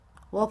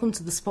Welcome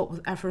to The Spot with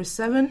Afro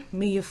 7,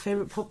 me, your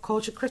favourite pop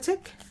culture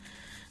critic.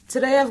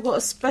 Today I've got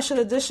a special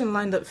edition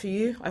lined up for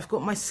you. I've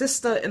got my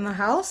sister in the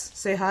house.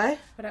 Say hi.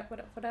 What up, what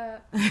up, what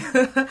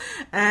up?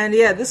 And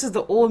yeah, this is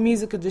the all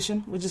music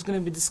edition. We're just going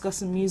to be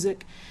discussing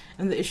music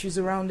and the issues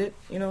around it,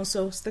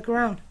 so stick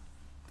around.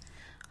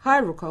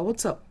 Hi, Ruka,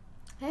 what's up?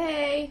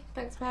 Hey,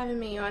 thanks for having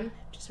me on.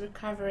 Just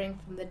recovering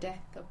from the death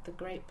of the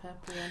great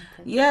Purple Rain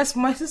Prince. Yes,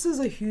 my sister's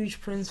a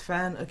huge Prince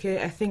fan,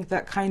 okay? I think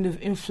that kind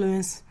of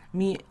influenced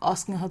me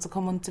asking her to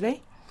come on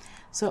today.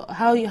 So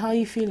how are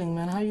you feeling,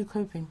 man? How are you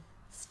coping?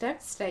 It's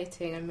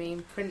devastating. I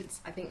mean, Prince,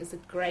 I think, is the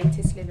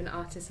greatest living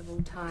artist of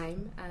all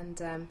time.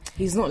 And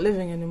he's not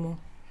living anymore.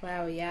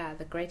 Well, yeah,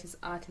 the greatest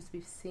artist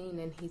we've seen,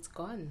 and he's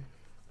gone.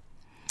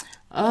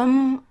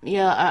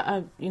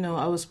 Yeah,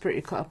 I was pretty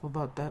cut up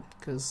about that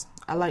because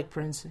I like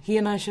Prince. He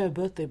and I share a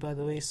birthday, by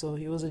the way, so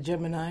he was a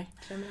Gemini.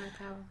 Gemini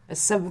power. A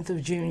 7th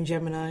of June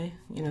Gemini,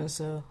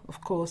 so of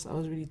course I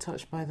was really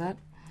touched by that.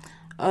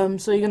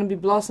 So you're going to be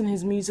blasting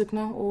his music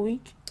now all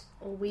week?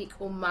 All week,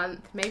 all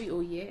month, maybe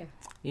all year.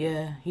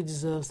 Yeah, he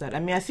deserves that.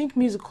 I mean, I think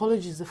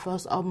Musicology is the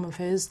first album of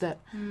his that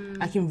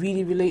I can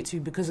really relate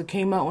to because it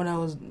came out when I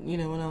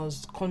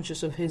was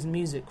conscious of his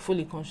music,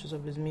 fully conscious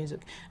of his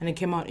music, and it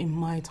came out in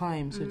my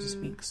time, so to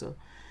speak. So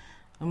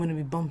I'm going to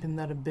be bumping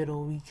that a bit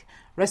all week.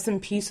 Rest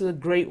in peace to the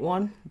great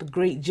one, the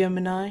great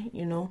Gemini,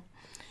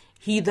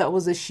 He that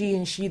was a she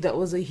and she that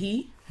was a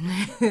he.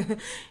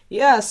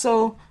 Yeah,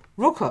 so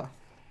Ruka,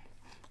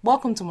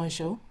 welcome to my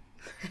show.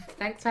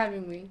 Thanks for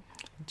having me.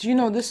 Do you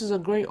know this is a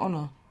great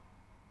honor?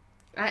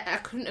 I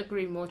couldn't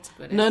agree more, to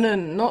be honest.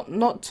 No,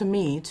 not to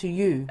me, to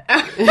you.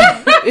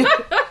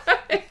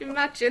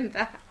 Imagine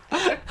that.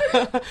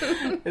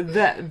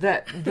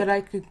 that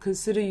I could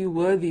consider you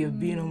worthy of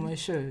being on my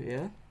show,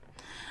 yeah?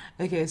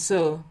 Okay,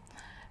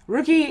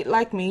 Rookie,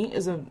 like me,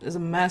 is a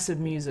massive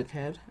music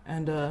head,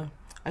 and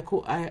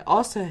I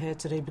asked her here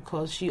today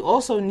because she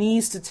also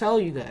needs to tell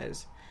you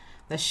guys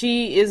that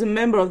she is a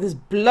member of this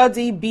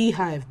bloody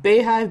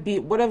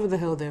Beyhive, whatever the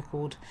hell they're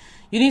called.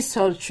 You need to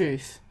tell the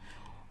truth.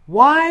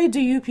 Why do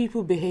you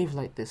people behave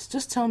like this?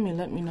 Just tell me,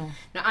 let me know.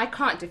 Now, I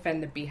can't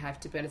defend the Beyhive,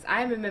 to be honest.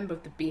 I am a member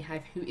of the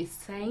Beyhive who is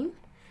sane.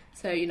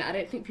 So, I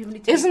don't think people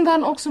need to... Isn't that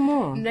an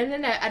oxymoron? No.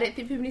 I don't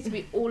think people need to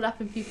be all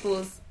up in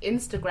people's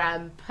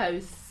Instagram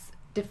posts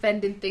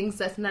defending things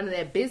that's none of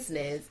their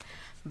business.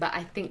 But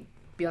I think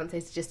Beyonce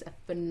is just a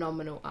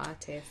phenomenal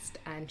artist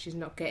and she's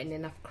not getting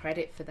enough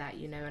credit for that,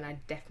 and I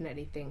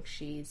definitely think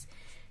she's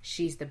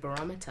the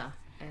barometer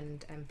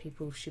and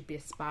people should be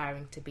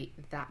aspiring to be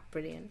that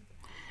brilliant.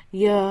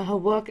 Yeah, her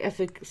work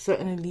ethic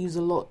certainly leaves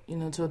a lot,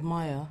 to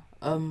admire.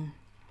 What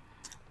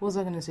was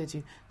I going to say to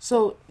you?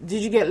 So,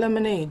 did you get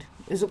Lemonade?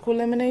 Is it called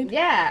Lemonade?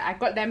 Yeah, I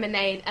got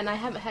Lemonade, and I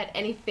haven't heard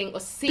anything or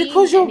seen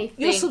anything. Because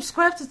you're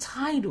subscribed to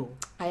Tidal.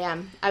 I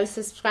am. I was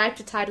subscribed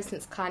to Tidal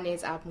since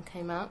Kanye's album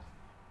came out.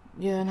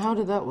 Yeah, and how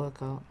did that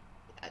work out?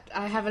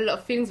 I have a lot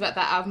of feelings about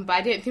that album, but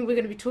I don't think we're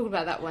going to be talking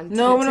about that one.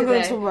 No, we're not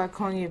going to talk about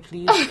Kanye,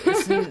 please.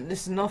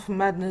 It's enough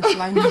madness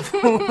lined up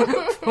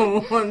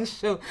for one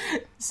show.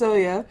 So,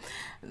 yeah.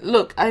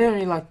 Look, I don't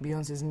really like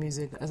Beyonce's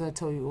music, as I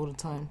tell you all the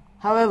time.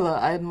 However,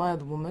 I admire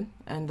the woman,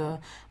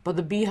 but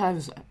the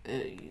Beyhive's...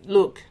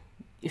 look,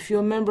 if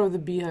you're a member of the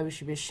Beyhive, you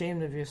should be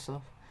ashamed of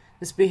yourself.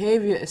 This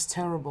behavior is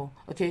terrible,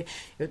 okay?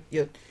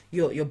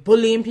 You're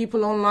bullying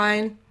people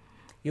online.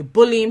 You're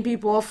bullying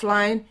people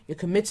offline. You're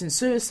committing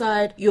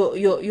suicide.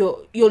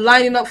 You're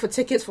lining up for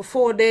tickets for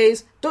 4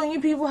 days. Don't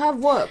you people have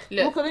work?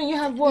 Look, don't you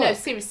have work? No,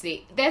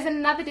 seriously. There's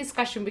another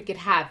discussion we could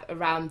have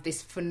around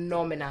this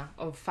phenomena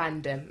of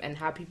fandom and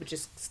how people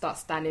just start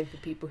standing for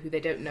people who they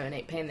don't know and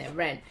ain't paying their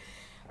rent.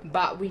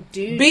 But we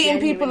do beating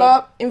people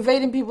up,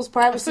 invading people's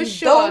privacy. For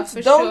sure,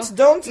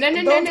 Don't. No.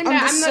 I'm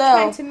not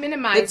trying to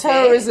minimize the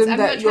terrorism it.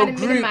 that your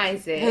group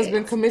has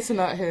been committing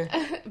out here.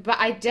 But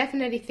I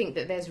definitely think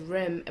that there's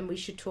room, and we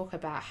should talk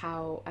about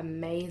how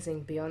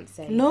amazing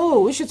Beyonce. No,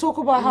 we should talk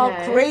about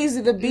how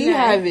crazy the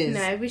Beyhive is.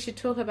 No, we should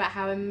talk about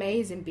how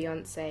amazing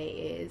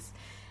Beyonce is,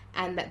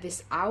 and that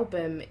this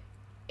album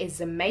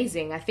is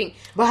amazing. I think.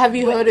 But have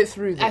you heard it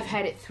through? Then? I've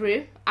heard it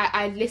through.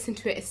 I listened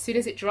to it as soon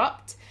as it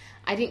dropped.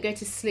 I didn't go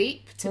to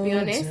sleep, to be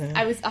honest. Dear.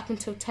 I was up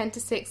until 10 to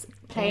 6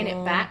 playing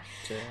it back.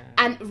 Dear.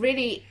 And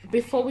really,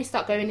 before we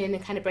start going in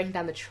and kind of breaking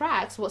down the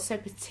tracks, what's so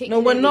particularly...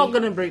 No, we're not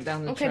going to break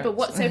down the tracks. Okay, but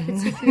what's so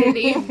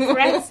particularly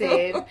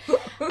impressive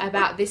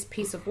about this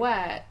piece of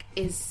work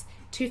is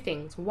two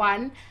things.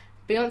 One,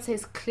 Beyonce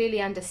is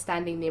clearly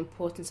understanding the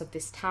importance of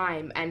this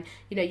time. And,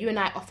 you and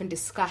I often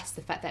discuss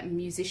the fact that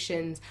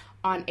musicians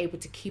aren't able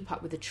to keep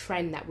up with the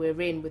trend that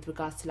we're in with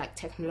regards to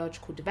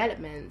technological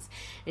developments,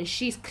 and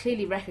she's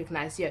clearly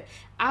recognized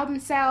album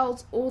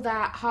sales, all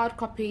that, hard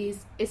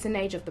copies, it's an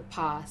age of the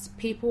past.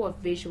 People are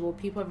visual,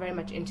 people are very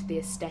much into the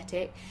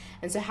aesthetic,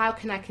 and so how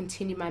can I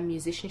continue my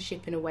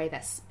musicianship in a way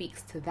that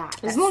speaks to that?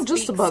 It's not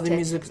just about the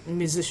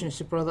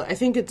musicianship, brother. I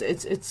think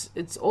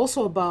it's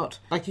also about,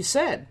 like you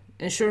said,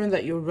 ensuring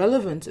that you're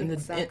relevant in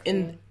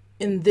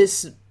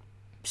this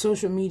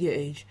social media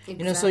age.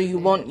 Exactly. So you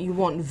want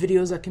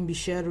videos that can be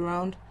shared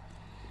around.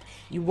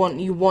 You want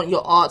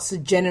your arts to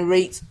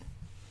generate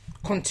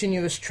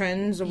continuous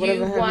trends or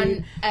whatever. You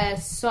want a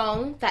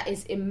song that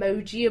is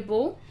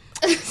emojiable.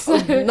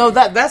 No,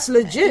 that's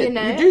legit. You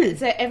know, you do.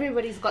 So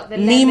everybody's got the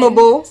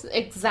memeable,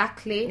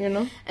 exactly. You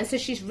know, and so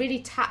she's really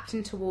tapped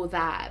into all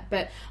that.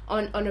 But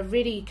on a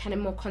really kind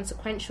of more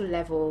consequential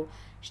level,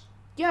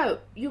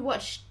 you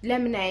watch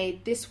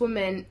Lemonade. This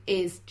woman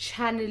is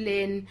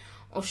channeling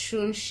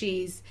Oshun.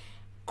 She's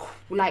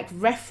like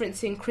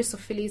referencing Crystal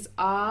Philly's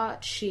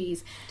art.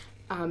 She's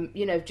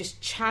just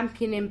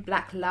championing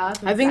Black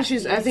love. I think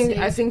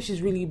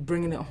she's really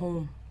bringing it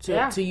home.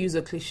 To use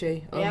a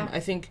cliche. I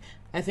think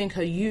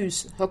her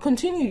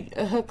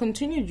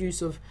continued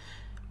use of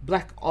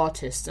Black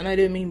artists, and I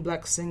don't mean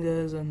Black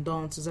singers and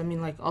dancers. I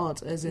mean like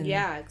art, as in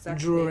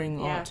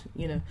drawing art.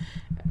 You know,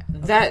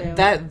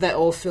 that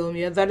or film.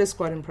 Yeah, that is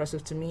quite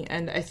impressive to me.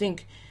 And I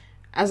think,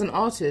 as an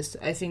artist,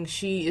 I think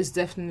she is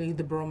definitely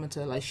the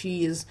barometer. Like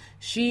she is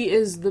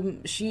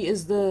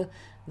the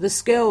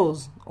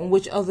scales on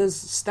which others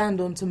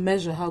stand on to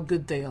measure how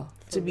good they are.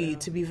 To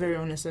be very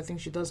honest, I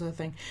think she does her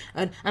thing,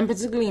 and I'm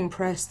particularly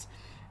impressed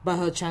by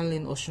her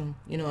channeling Oshun.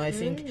 You know, I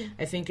think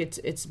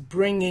it's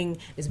bringing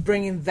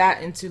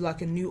that into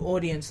like a new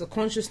audience. The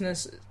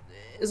consciousness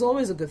is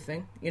always a good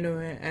thing, you know,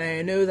 and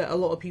I know that a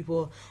lot of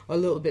people are a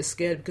little bit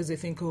scared because they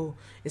think, oh,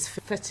 it's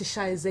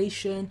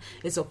fetishization,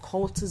 it's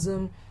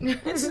occultism. Oshun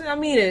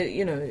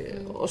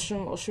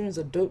is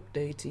a dope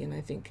deity, and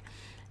I think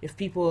if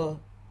people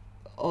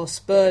are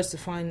spurred to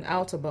find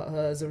out about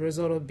her as a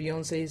result of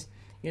Beyonce's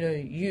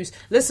use.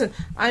 Listen,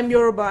 I'm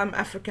Yoruba, I'm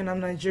African, I'm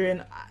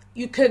Nigerian.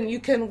 You can.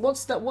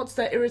 What's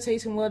that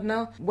irritating word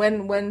now?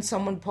 When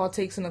someone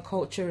partakes in a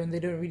culture and they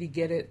don't really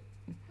get it.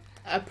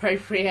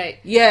 Appropriate.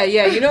 Yeah.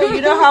 You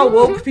know how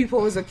woke people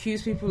always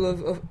accuse people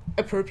of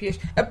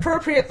appropriation.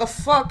 Appropriate the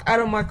fuck out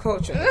of my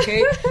culture,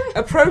 okay?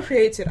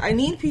 Appropriate it. I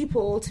need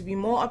people to be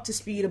more up to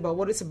speed about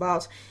what it's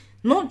about.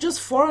 Not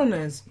just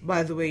foreigners,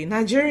 by the way.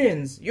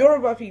 Nigerians,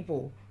 Yoruba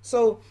people.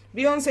 So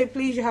Beyonce,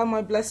 please, you have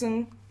my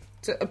blessing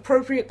to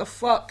appropriate the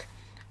fuck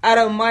out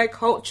of my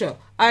culture.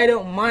 I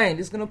don't mind.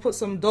 It's going to put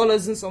some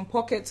dollars in some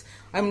pockets.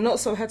 I'm not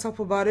so het up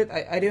about it.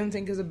 I don't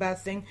think it's a bad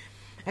thing.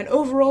 And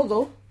overall,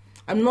 though,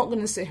 I'm not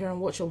going to sit here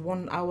and watch a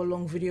 1 hour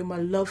long video. My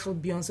love for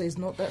Beyonce is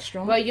not that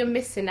strong. Well, you're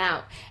missing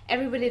out.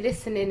 Everybody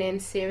listening in,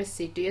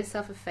 seriously, do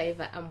yourself a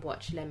favour and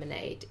watch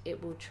Lemonade.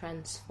 It will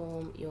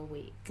transform your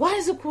week. Why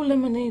is it called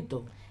Lemonade,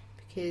 though?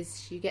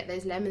 Because you get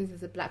those lemons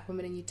as a black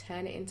woman and you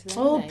turn it into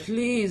Oh, lemonade.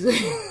 please.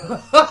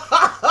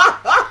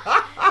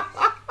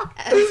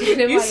 I don't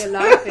know why you're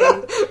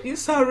laughing. You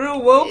sound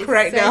real woke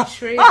right now. It's so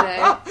true,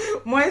 though.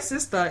 My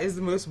sister is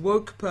the most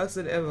woke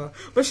person ever,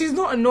 but she's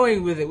not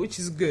annoying with it, which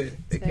is good.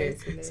 Okay,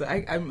 totally. So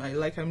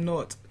I'm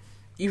not,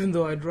 even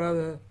though I'd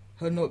rather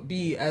her not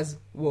be as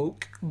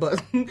woke.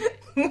 But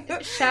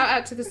shout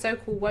out to the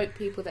so-called woke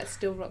people that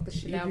still rock the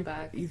Chanel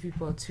bag. You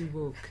people are too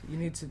woke. You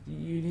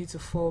need to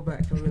fall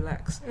back and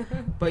relax.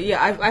 But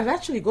yeah, I've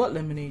actually got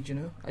Lemonade. You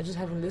know, I just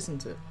haven't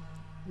listened to it.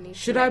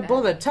 Should I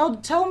bother?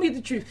 Tell me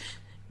the truth.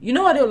 You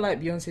know I don't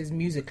like Beyonce's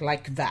music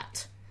like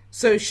that.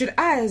 So should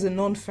I, as a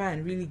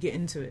non-fan, really get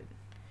into it?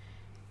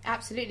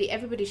 Absolutely.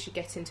 Everybody should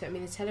get into it. I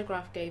mean, The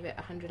Telegraph gave it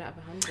 100 out of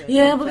 100.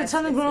 Yeah, but The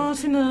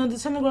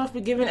Telegraph be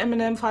giving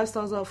Eminem 5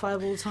 stars out of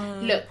 5 all the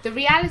time. Look, the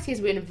reality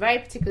is we're in a very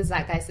particular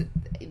zeitgeist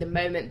at the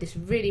moment, this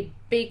really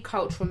big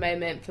cultural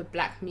moment for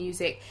black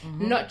music,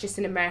 not just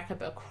in America,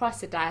 but across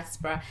the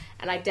diaspora.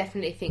 And I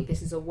definitely think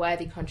this is a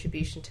worthy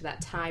contribution to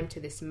that time, to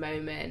this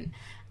moment.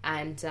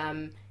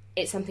 And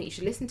it's something you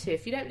should listen to.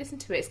 If you don't listen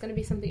to it, it's going to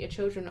be something your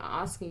children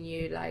are asking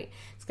you. Like,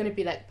 it's going to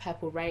be like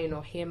Purple Rain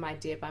or Hear My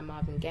Dear by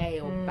Marvin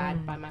Gaye or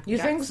Bad by Michael Jackson. You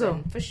think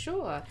so? For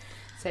sure.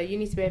 So you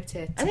need to be able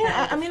to.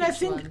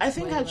 I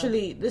think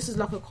actually this is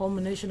like a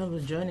culmination of a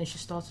journey she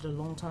started a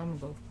long time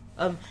ago.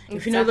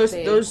 If you know those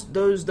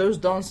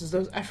dances,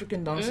 those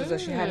African dances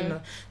that she had in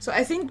her. So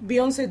I think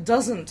Beyonce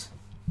doesn't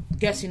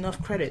get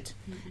enough credit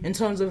in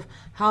terms of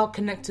how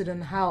connected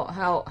and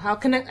how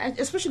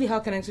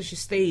connected she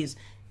stays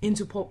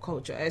into pop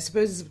culture. I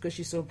suppose it's because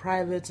she's so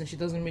private and she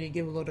doesn't really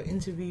give a lot of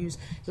interviews,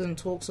 doesn't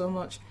talk so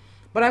much.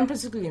 But I'm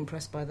particularly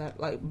impressed by that,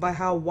 like by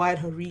how wide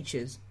her reach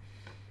is.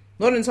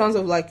 Not in terms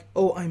of like,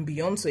 oh, I'm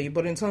Beyonce,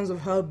 but in terms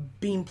of her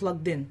being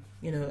plugged in.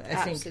 You know, I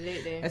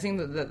think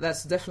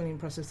that's definitely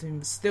impressive to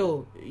me.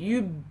 Still,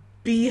 you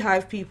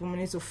Beyhive people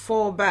need to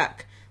fall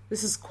back.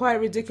 This is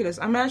quite ridiculous.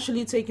 I'm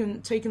actually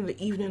taking the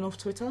evening off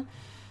Twitter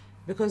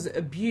because the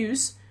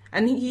abuse.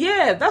 And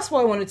yeah, that's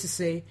what I wanted to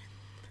say.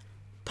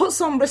 Put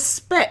some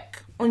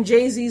respect on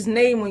Jay-Z's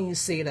name when you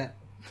say that.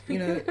 You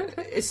know,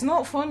 it's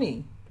not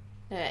funny.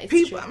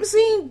 People, I'm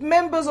seeing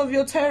members of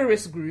your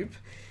terrorist group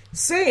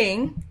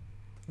saying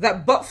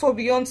that but for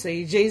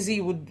Beyonce,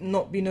 Jay-Z would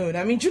not be known.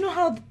 I mean, do you know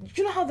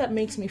how that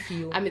makes me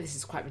feel? I mean, this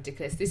is quite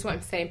ridiculous. This is what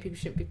I'm saying. People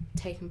shouldn't be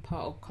taking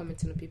part or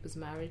commenting on people's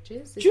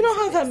marriages. Do you know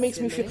how that makes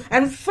me feel?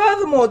 And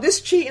furthermore,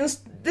 this cheating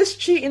this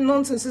cheating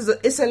nonsense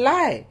it's a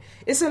lie.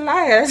 It's a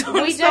lie.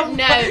 We don't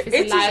know if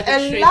it's a lie or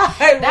the truth.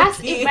 Lie, that's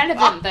Ricky.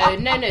 irrelevant, though.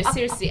 No,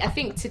 seriously. I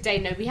think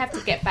today, we have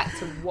to get back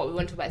to what we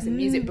want to talk about as the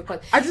music, because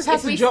I just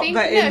have to drop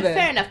that in there.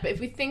 Fair enough, but if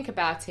we think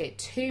about it,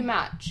 too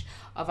much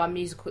of our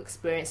musical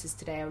experiences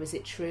today, or is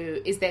it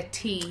true? Is there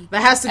tea?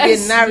 There has to be a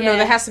narrative. No,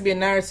 there has to be a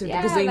narrative,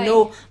 because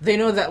they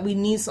know that we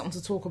need something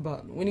to talk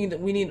about. We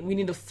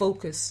need a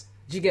focus.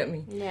 Do you get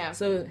me? Yeah.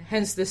 So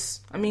hence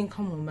this. I mean,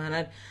 come on,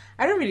 man.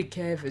 I don't really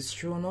care if it's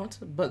true or not,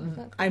 but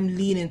I'm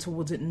leaning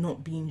towards it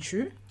not being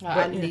true.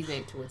 I'm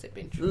leaning towards it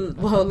being true.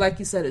 Well, like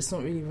you said, it's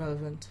not really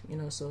relevant,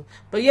 so.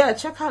 But yeah,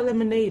 check out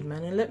Lemonade,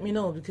 man, and let me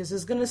know, because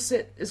it's gonna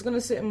sit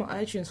in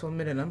my iTunes for a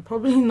minute. I'm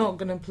probably not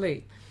gonna play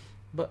it.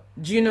 But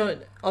do you know?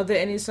 Are there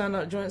any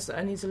standout joints that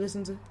I need to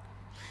listen to?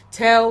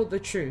 Tell the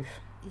truth.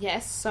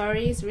 Yes,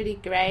 Sorry is really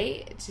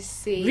great to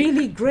see.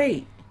 Really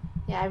great.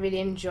 Yeah, I really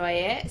enjoy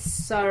it.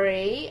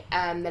 Sorry,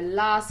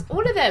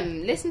 all of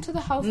them. Listen to the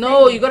whole thing.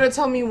 No, you gotta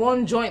tell me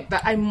one joint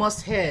that I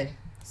must hear.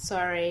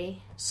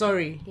 Sorry.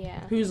 Yeah.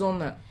 Who's on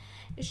that?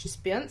 It's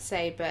just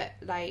Beyonce, but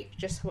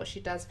just what she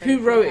does. Who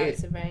wrote it?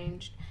 It's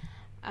arranged.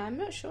 I'm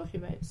not sure who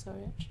wrote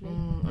Sorry, actually.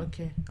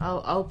 Okay,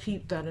 I'll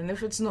peep that, and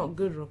if it's not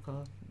good,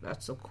 Roka,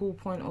 that's a cool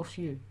point off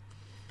you.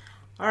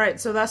 Alright,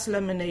 so that's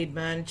Lemonade,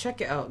 man. Check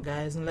it out,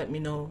 guys, and let me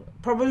know.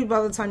 Probably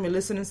by the time you're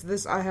listening to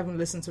this, I haven't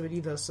listened to it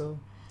either, so,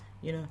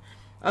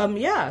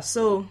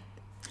 so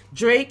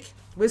Drake,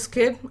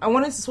 Wizkid, I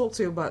wanted to talk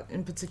to you about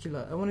in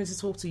particular. I wanted to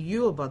talk to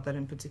you about that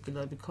in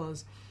particular,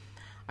 because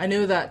I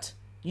know that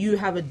you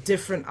have a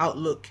different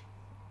outlook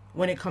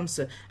when it comes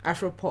to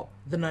Afropop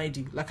than I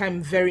do.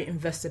 I'm very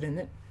invested in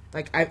it.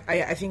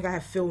 I think I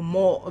feel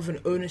more of an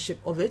ownership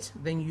of it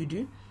than you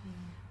do.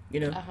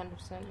 100%.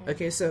 Yeah.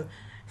 Okay, so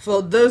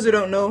for those who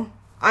don't know,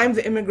 I'm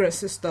the immigrant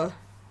sister.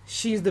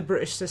 She's the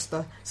British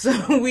sister.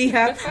 So we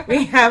have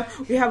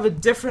a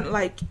different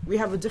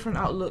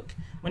outlook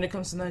when it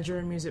comes to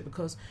Nigerian music,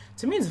 because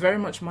to me it's very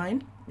much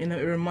mine. It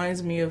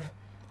reminds me of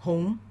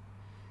home.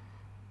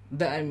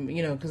 That I'm,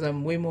 because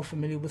I'm way more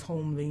familiar with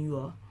home than you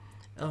are.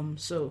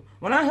 So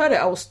when I heard it,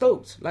 I was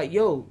stoked.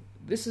 Yo,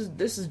 this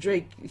is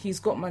Drake. He's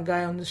got my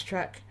guy on this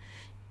track.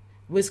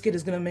 Wizkid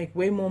is gonna make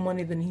way more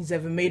money than he's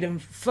ever made.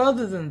 And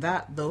further than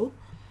that, though,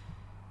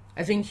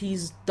 I think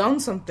he's done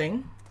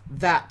something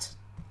that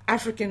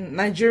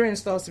Nigerian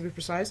styles, to be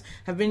precise,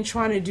 have been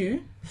trying to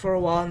do for a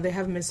while, and they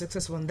haven't been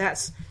successful. And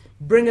that's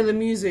bringing the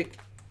music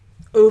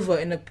over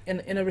in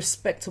a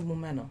respectable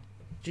manner.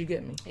 Do you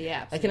get me?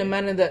 Yeah. In a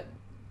manner that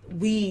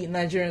we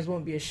Nigerians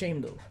won't be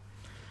ashamed of.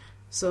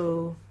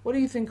 So, what do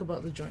you think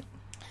about the joint?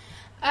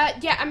 I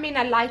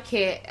like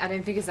it. I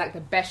don't think it's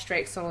the best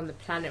Drake song on the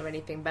planet or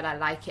anything, but I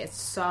like it as a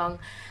song.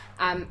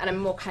 And I'm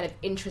more kind of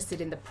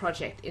interested in the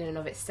project in and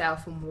of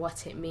itself and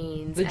what it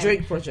means. The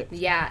Drake project.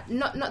 Yeah,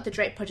 not the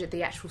Drake project,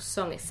 the actual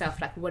song itself,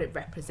 what it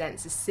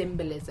represents, the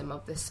symbolism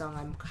of the song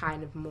I'm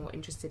kind of more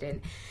interested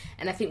in.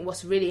 And I think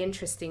what's really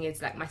interesting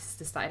is, my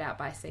sister started out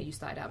by saying,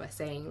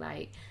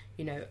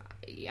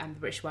 I'm the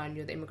British one,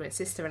 you're the immigrant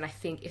sister. And I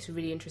think it's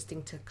really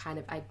interesting to kind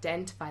of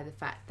identify the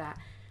fact that,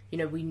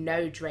 we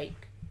know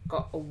Drake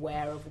got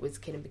aware of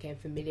Wizkid and became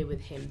familiar with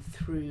him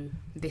through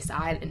this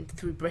island,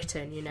 through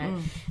Britain,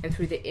 and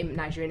through the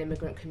Nigerian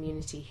immigrant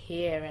community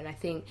here. And I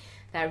think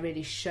that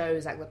really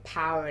shows the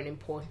power and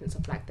importance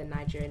of the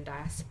Nigerian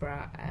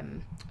diaspora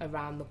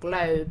around the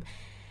globe,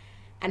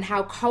 and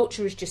how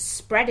culture is just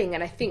spreading.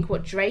 And I think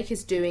what Drake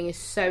is doing is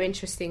so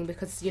interesting,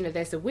 because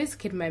there's the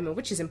Wizkid moment,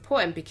 which is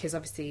important because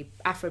obviously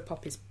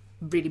Afropop is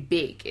really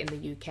big in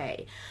the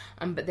UK,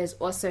 but there's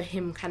also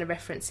him kind of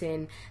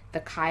referencing the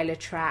Kyla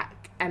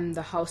track and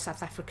the whole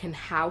South African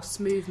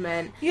house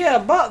movement. Yeah,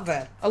 about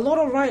that, a lot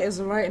of writers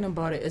are writing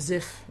about it as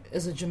if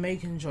it's a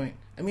Jamaican joint.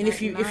 I mean, if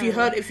you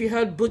heard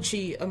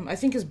Butchie, I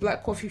think it's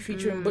Black Coffee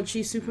featuring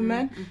Butchie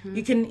Superman.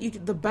 You can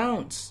the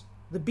bounce,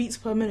 the beats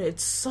per minute.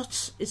 It's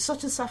such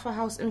a Safa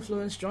House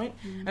influence joint,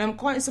 and I'm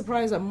quite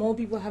surprised that more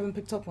people haven't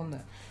picked up on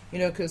that.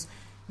 Because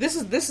this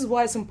is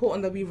why it's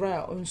important that we write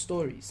our own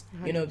stories.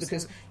 100%.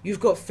 Because you've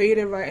got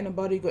Fela writing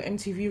about it, you've got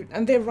MTV,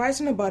 and they're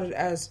writing about it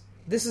as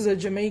this is a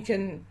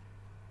Jamaican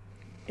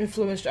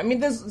influence. I mean,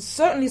 there's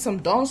certainly some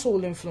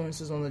dancehall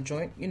influences on the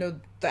joint.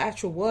 The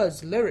actual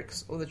words,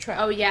 lyrics, or the track.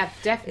 Oh yeah,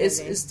 definitely.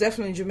 It's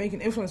definitely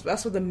Jamaican influence. But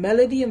that's for the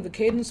melody and the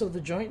cadence of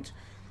the joint.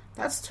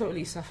 That's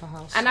totally Safa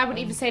House. And I would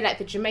even say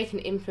the Jamaican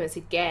influence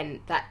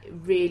again, that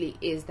really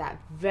is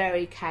that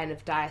very kind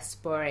of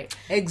diasporic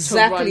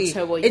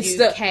Toronto or it's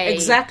UK.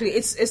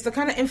 It's the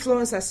kind of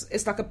influence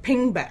it's like a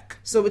ping back.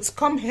 So it's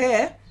come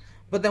here,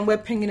 but then we're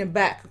pinging it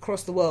back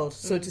across the world,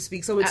 so to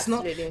speak. So it's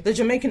Absolutely. not, the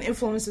Jamaican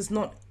influence is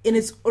not in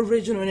its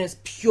original, in its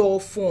pure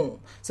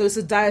form. So it's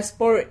a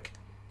diasporic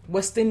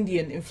West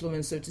Indian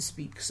influence, so to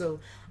speak. So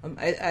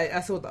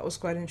I thought that was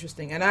quite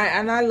interesting, and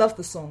I love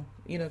the song,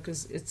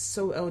 because it's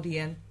so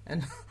LDN,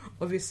 and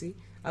obviously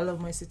I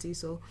love my city.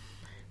 So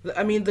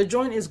I mean, the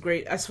joint is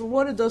great. As for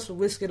what it does for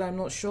Wizkid, I'm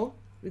not sure,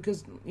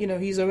 because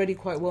he's already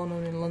quite well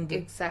known in London.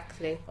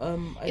 Exactly.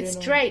 It's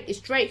Drake. It's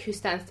Drake who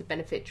stands to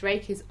benefit.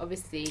 Drake is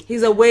obviously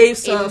he's a wave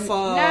surfer.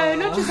 No,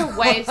 not just a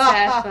wave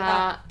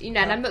surfer. And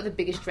I'm not the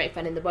biggest Drake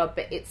fan in the world,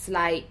 but it's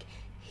like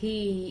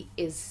he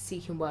is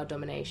seeking world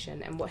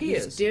domination, and what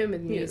he's doing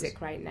with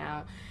music right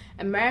now.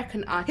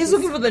 American artists, he's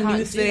looking for the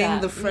new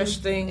thing, the fresh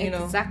thing.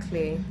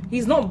 Exactly.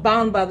 He's not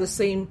bound by the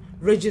same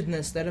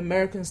rigidness that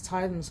Americans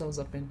tie themselves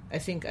up in. I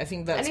think that's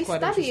and he's quite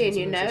studying,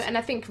 interesting. And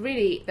I think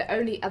really the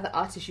only other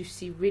artist you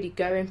see really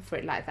going for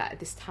it like that at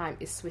this time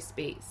is Swiss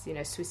Beats.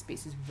 Swiss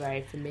Beats is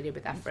very familiar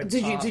with Afro.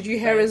 Did you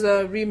hear his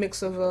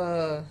remix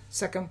of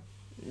Second?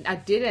 I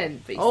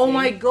didn't. But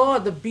my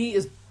god, the beat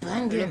is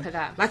banging. Look at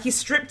that. Like he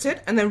stripped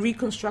it and then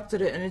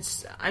reconstructed it,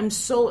 and I'm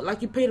so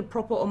like he paid a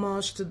proper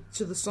homage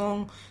to the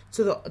song,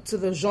 to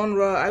the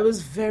genre. I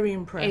was very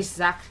impressed.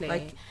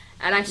 Exactly.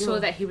 And I saw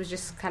that he was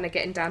just kind of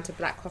getting down to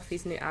Black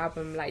Coffee's new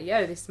album. Like,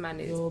 this man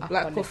is up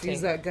Black on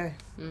Coffee's that guy.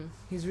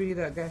 He's really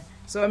that guy.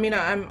 So I mean,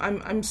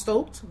 I'm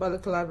stoked by the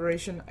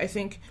collaboration. I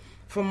think,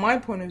 from my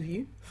point of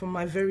view, from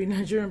my very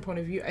Nigerian point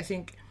of view, I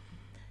think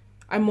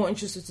I'm more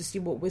interested to see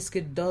what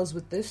Wizkid does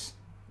with this.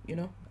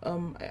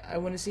 I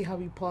want to see how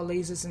he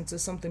parlays this into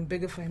something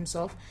bigger for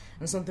himself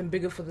and something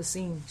bigger for the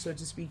scene, so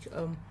to speak.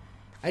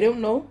 I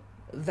don't know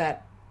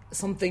that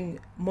something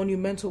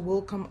monumental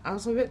will come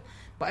out of it,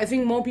 but I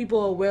think more people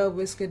are aware of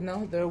Wizkid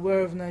now. They're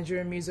aware of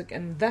Nigerian music,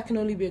 and that can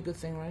only be a good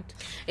thing, right?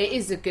 It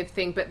is a good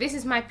thing, but this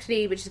is my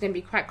plea, which is going to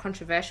be quite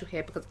controversial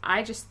here, because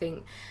I just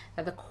think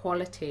that the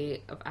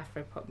quality of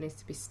Afropop needs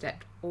to be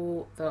stepped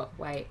all the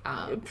way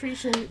up. You're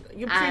preaching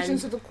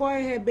to the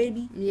choir here,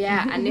 baby.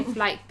 Yeah, and if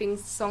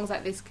songs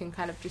like this can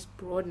kind of just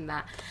broaden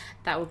that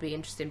would be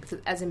interesting, because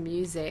as a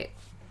music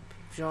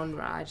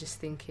genre, I just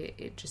think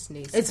it just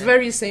needs. It's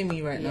very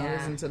samey right now,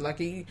 isn't it?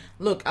 Like,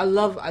 look, I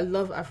love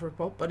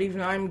Afropop, but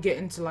even I'm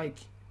getting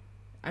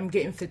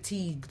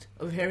fatigued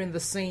of hearing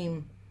the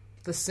same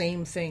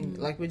thing.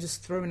 Like, we're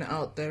just throwing it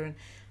out there,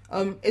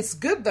 and it's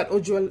good that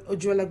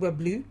Ojuelegbe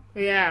Blue.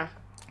 Yeah.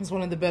 It's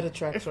one of the better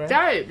tracks, right?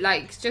 Dope,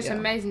 like it's just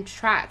amazing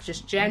track,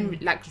 just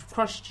like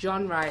cross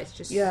genre. It's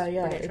just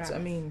It's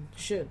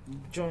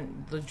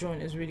the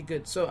joint is really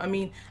good. So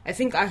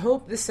I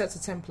hope this sets a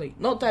template.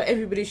 Not that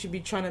everybody should be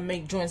trying to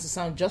make joints that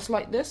sound just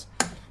like this,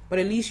 but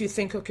at least you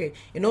think, okay,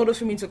 in order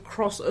for me to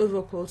cross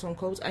over, quote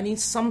unquote, I need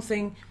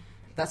something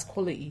that's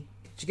quality.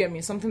 Do you get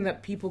me? Something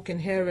that people can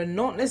hear and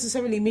not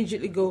necessarily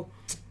immediately go,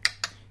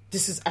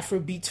 this is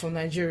Afrobeats from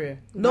Nigeria.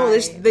 No,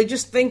 they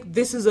just think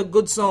this is a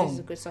good song. This is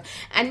a good song.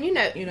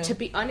 And, to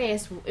be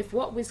honest, if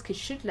what Wizkid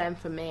should learn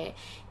from it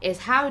is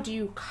how do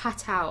you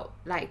cut out,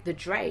 like, the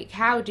Drake?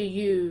 How does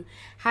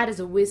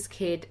a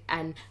Wizkid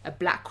and a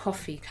Black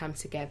Coffee come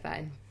together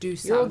and do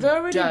something they're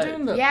already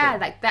doing that. Yeah,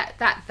 like,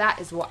 that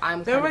is what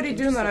I'm They're already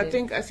doing that.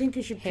 I think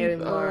you should hear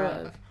more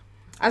of.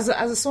 As a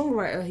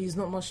songwriter, he's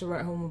not much to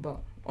write home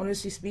about.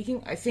 Honestly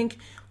speaking, I think,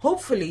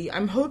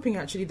 I'm hoping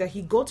actually that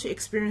he got to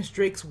experience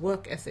Drake's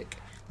work ethic,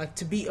 like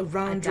to be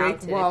around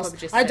Drake.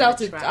 I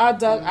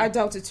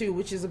doubt it too,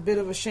 which is a bit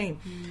of a shame,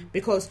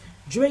 because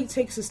Drake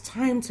takes his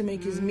time to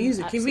make his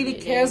music. Absolutely. He really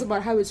cares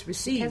about how it's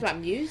received. He cares about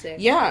music.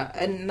 Yeah,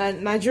 and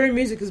Nigerian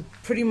music is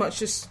pretty much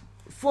just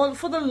for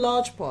the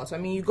large part. I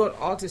mean, you got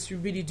artists who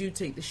really do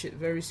take the shit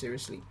very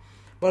seriously,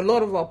 but a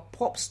lot of our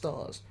pop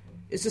stars,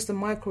 it's just a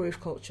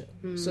microwave culture.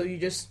 So you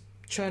just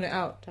churn it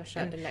out,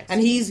 and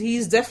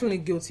he's definitely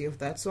guilty of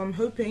that. So I'm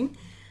hoping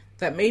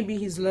that maybe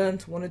he's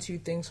learned one or two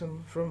things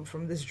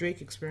from this Drake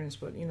experience.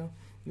 But you'll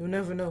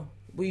never know.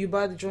 Will you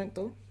buy the joint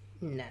though?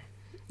 No,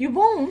 you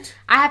won't.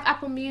 I have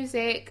Apple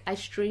Music. I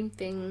stream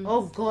things.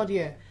 Oh God,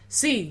 yeah.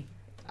 See,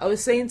 I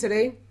was saying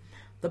today,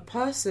 the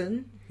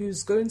person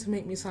who's going to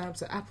make me sign up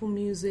to Apple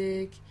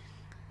Music,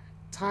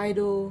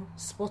 Tidal,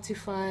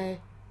 Spotify,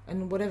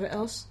 and whatever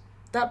else,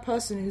 that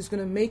person who's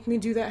going to make me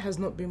do that has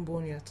not been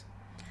born yet.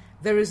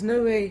 There is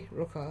no way,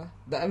 Roka,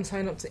 that I'm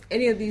signing up to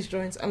any of these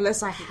joints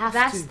unless I have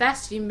to.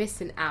 That's you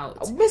missing out.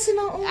 I'm missing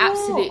out on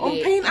absolutely. What?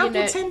 I'm paying Apple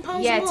 £10 a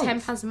month. Yeah,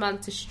 £10 a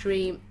month to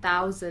stream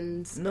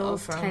thousands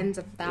tens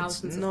of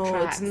thousands of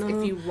tracks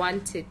if you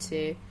wanted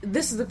to.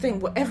 This is the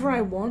thing. Whatever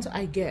I want,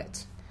 I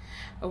get.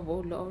 Oh,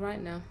 well, not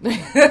right now.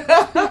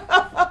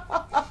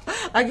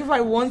 Like, if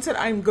I want it,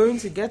 I'm going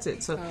to get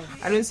it. So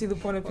I don't see the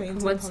point of paying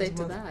 £10 a month.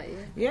 To that,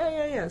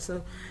 yeah.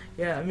 So,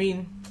 yeah, I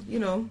mean,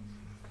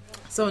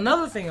 So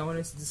another thing I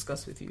wanted to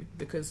discuss with you,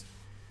 because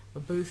we're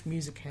both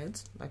music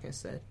heads, like I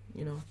said,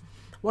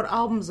 what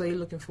albums are you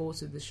looking forward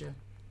to this year?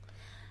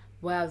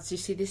 Well, you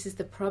see, this is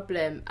the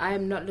problem. I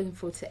am not looking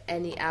forward to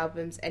any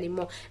albums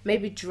anymore.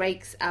 Maybe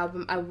Drake's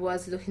album. I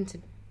was looking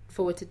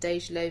forward to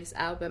Dej Loaf's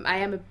album. I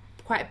am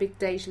quite a big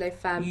Dej Loaf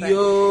fan, but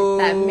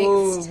that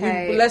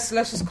mixtape... Let's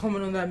just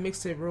comment on that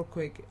mixtape real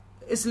quick.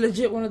 It's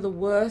legit one of the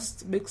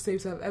worst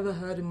mixtapes I've ever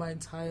heard in my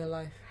entire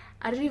life.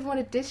 I don't even want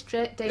to diss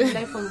Dej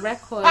Loaf on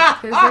record,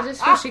 because I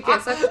just feel she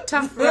gets such a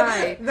tough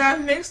ride. That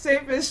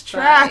mixtape is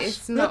trash. But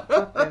it's not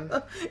popping.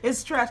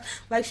 It's trash.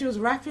 Like, she was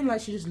rapping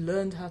like she just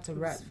learned how to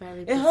rap.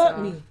 Very it hurt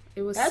me.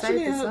 It was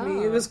actually so bizarre. hurt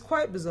me. It was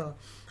quite bizarre.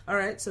 All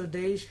right, so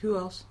Dej, who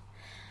else?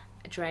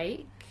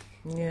 Drake.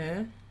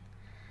 Yeah.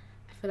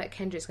 I feel like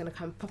Kendrick's gonna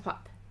come pop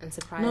up and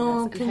surprise No,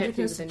 us, and Kendrick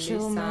hopefully is with a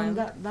chill, new man.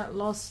 sound.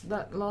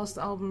 That last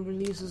album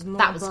release is not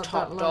That was about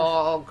top that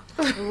dog.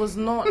 life. It was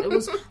not. It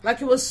was like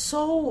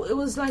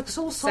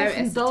so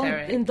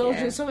self-indulgent,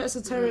 esoteric, yeah. so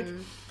esoteric,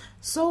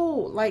 so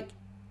like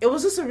it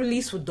was just a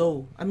release for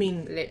dough. I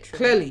mean,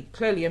 Literally.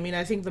 clearly. I mean,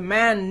 I think the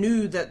man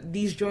knew that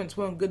these joints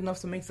weren't good enough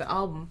to make the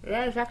album.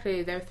 Yeah,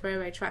 exactly. They were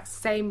throwaway tracks.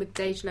 Same with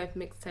Dej Loaf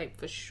mixtape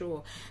for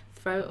sure.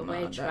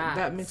 Throwaway tracks.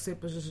 That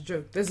mixtape was just a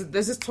joke. There's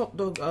this top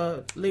dog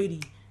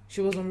lady. She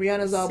was on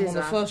Rihanna's album on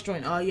the first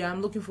joint. Yeah,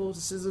 I'm looking forward to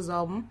SZA's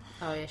album.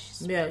 Oh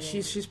yeah,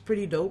 she's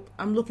pretty dope.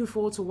 I'm looking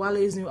forward to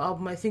Wale's new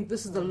album. I think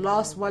this is the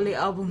last Wale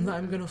album that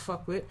I'm gonna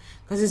fuck with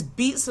because his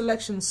beat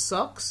selection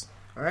sucks.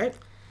 All right,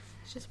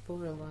 it's just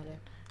boring, Wale.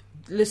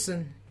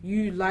 Listen,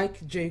 you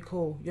like J.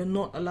 Cole. You're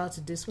not allowed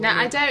to diss Wale. No,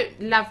 I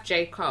don't love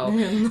J. Cole,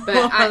 but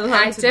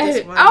I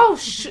don't.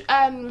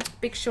 Oh,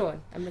 Big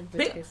Sean. I'm looking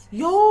forward to his.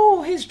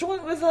 Yo, his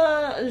joint with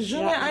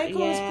Jeanne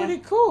Aiko is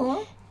pretty cool,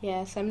 huh?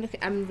 Yes,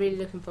 I'm really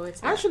looking forward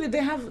to it. Actually,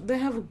 they have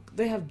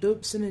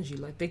dope synergy.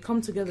 Like they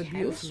come together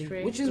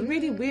beautifully, which is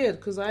really weird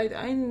because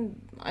I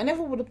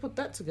never would have put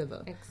that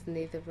together.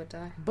 Neither would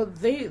I.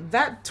 But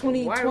that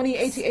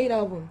 2088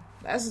 album,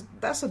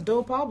 that's a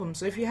dope album.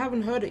 So if you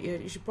haven't heard it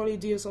yet, you should probably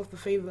do yourself the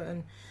favor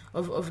and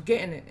of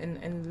getting it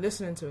and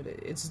listening to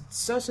it. It's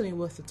certainly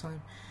worth the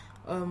time.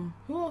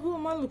 Who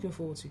am I looking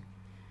forward to?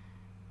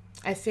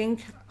 I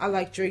think I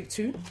like Drake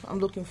too. I'm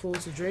looking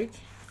forward to Drake.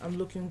 I'm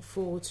looking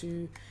forward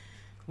to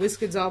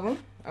Wizkid's album.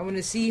 I want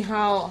to see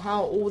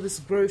how all this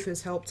growth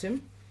has helped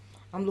him.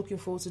 I'm looking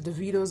forward to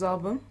Davido's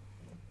album.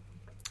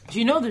 Do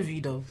you know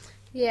Davido?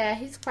 Yeah,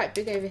 he's quite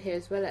big over here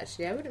as well,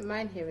 actually. I wouldn't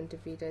mind hearing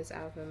Davido's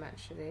album,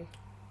 actually.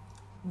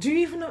 Do you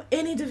even know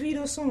any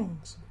Davido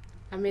songs?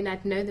 I mean,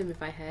 I'd know them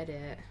if I heard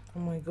it. Oh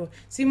my god.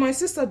 See, my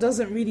sister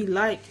doesn't really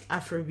like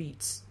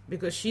Afrobeats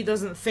because she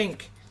doesn't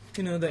think,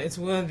 that it's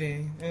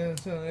worthy.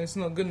 It's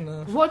not good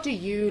enough. What do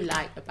you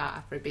like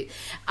about Afrobeat?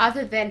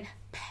 Other than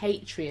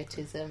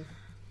patriotism?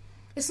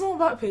 It's not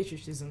about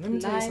patriotism. Let me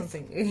tell you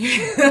something.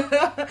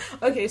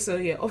 Okay, so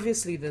yeah,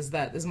 obviously there's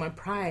that. There's my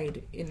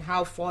pride in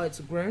how far it's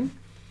grown.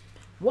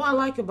 What I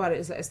like about it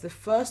is that it's the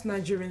first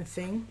Nigerian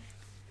thing,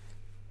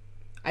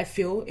 I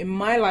feel, in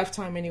my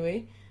lifetime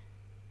anyway,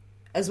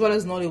 as well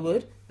as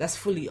Nollywood, that's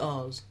fully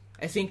ours.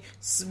 I think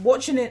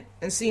watching it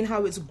and seeing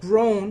how it's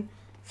grown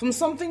from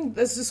something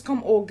that's just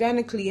come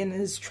organically and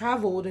has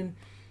travelled and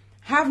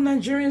have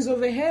Nigerians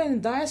over here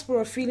in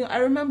diaspora feeling... I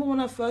remember when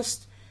I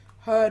first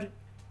heard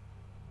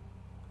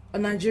a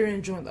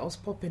Nigerian joint that was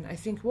popping. I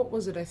think, what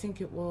was it? I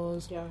think it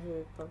was...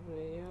 Yahoo,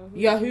 probably.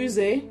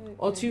 Yahooze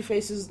or Two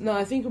Faces. No,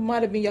 I think it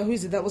might have been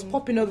Yahooze. That was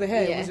popping over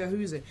here. Yeah. It was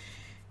Yahooze.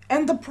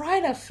 And the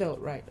pride I felt,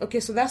 right? Okay,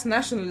 so that's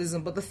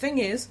nationalism. But the thing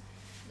is...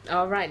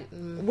 Oh, right.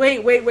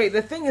 Wait.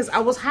 The thing is, I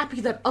was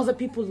happy that other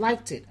people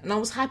liked it. And I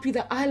was happy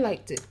that I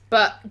liked it.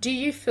 But do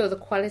you feel the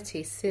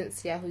quality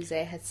since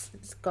Yahooze has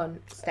gone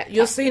stepped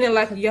You're up? saying it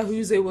like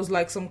Yahooze was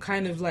like some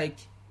kind of like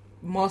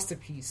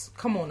masterpiece.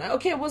 Come on.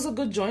 Okay, it was a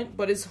good joint,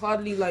 but it's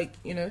hardly like,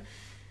 The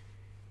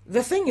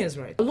thing is,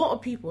 right, a lot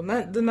of people,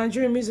 the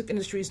Nigerian music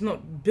industry is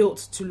not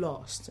built to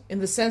last. In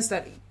the sense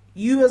that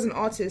you as an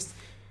artist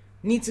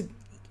need to...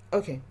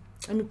 Okay,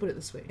 let me put it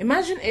this way.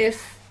 Imagine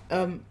if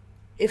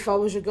I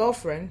Was Your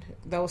Girlfriend,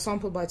 that was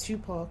sampled by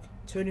Tupac,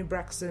 Tony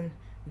Braxton,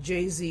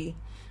 Jay-Z.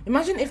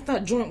 Imagine if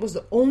that joint was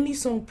the only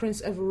song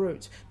Prince ever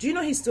wrote. Do you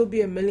know he'd still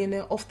be a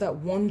millionaire off that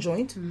one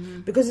joint?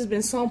 Mm-hmm. Because it's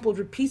been sampled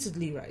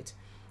repeatedly, right?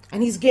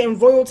 And he's getting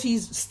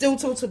royalties still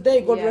till today,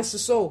 God rest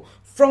his soul,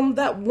 from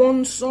that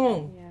one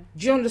song. Yeah.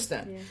 Do you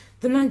understand? Yeah.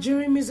 The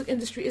Nigerian music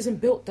industry isn't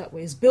built that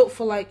way. It's built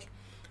for like,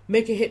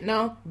 make a hit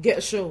now, get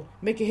a show.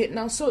 Make a hit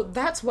now. So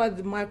that's why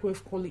the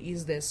microwave quality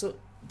is there. So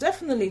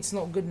definitely it's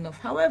not good enough.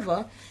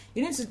 However,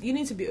 you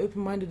need to be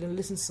open-minded and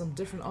listen to some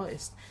different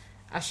artists.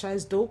 Asha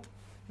is dope.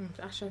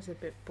 Asha's a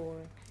bit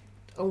boring.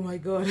 Oh my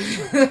god.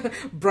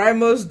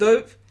 Brimo's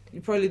dope.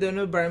 You probably don't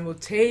know Brimo.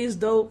 Tay is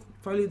dope.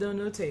 Probably don't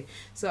know Tay.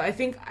 So I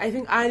think I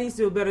need to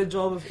do a better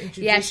job of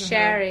introducing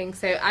sharing. her.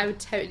 So I would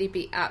totally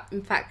be up.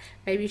 In fact,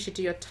 maybe you should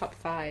do your top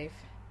 5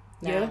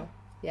 now.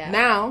 Yeah.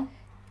 Now?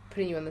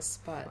 Putting you on the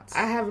spot.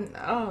 I haven't...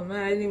 Oh man,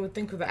 I didn't even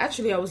think of that.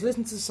 Actually, I was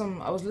listening to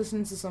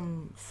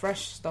some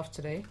fresh stuff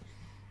today.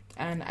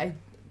 And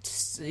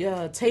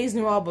Tay's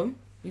new album.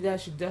 You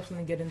guys should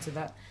definitely get into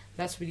that.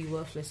 That's really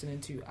worth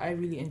listening to. I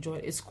really enjoy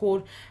it. It's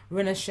called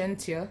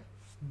Renascentia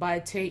by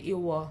Tay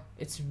Iwar.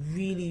 It's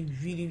really,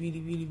 really,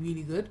 really, really,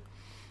 really good.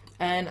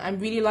 And I'm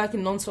really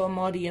liking Nonso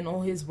Amadi and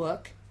all his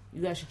work.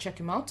 You guys should check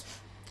him out.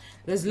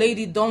 There's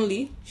Lady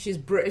Donli. She's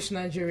British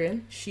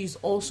Nigerian. She's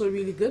also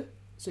really good.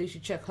 So you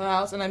should check her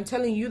out. And I'm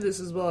telling you this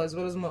as well as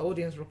my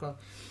audience, Ruka.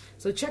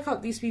 So check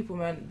out these people,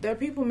 man. There are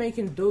people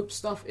making dope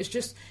stuff. It's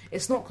just,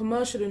 it's not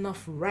commercial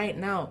enough right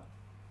now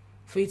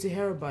for you to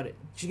hear about it.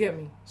 Do you get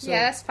me? So,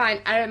 yeah, that's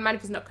fine. I don't mind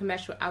if it's not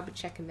commercial. I'll be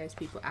checking those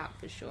people out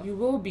for sure. You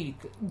will be.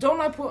 Don't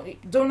I put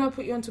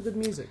you onto good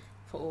music?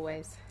 For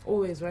always.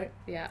 Always, right?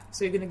 Yeah.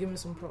 So you're going to give me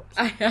some props?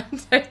 I am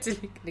totally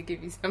going to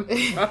give you some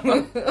props.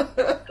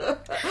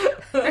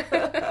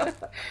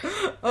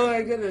 Oh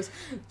my goodness.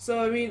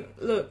 So I mean,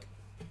 look,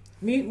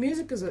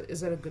 music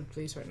is at a good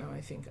place right now.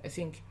 I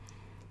think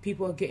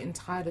people are getting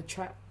tired of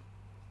trap.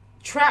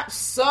 Trap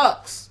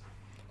sucks.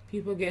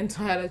 People are getting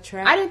tired of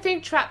trap. I don't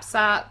think trap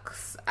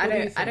sucks. I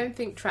don't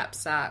think trap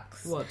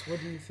sucks. What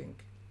do you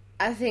think?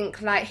 I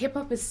think like hip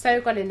hop has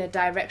so gone in a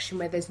direction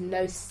where there's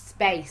no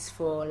space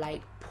for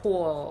like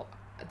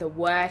the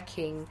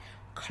working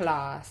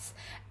class,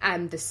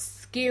 and the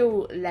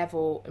skill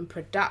level in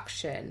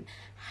production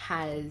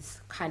has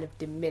kind of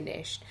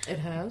diminished. It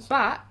has.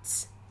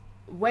 But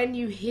when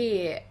you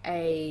hear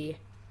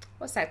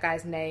what's that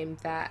guy's name?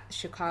 That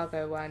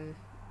Chicago one,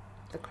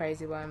 the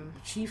crazy one,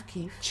 Chief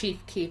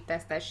Keef.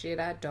 That's that shit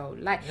I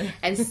don't like.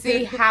 And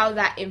see how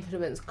that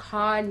influenced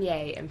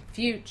Kanye and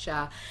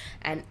Future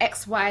and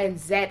X, Y, and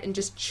Z, and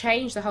just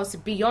change the whole. So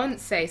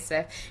Beyonce,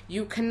 so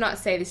you cannot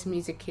say this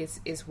music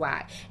is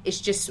whack.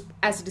 It's just,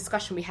 as a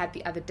discussion we had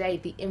the other day,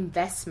 the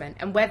investment,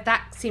 and where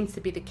that seems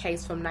to be the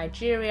case from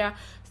Nigeria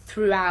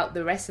throughout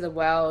the rest of the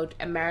world,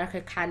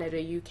 America, Canada,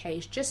 UK,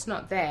 is just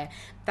not there.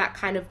 That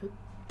kind of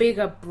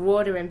bigger,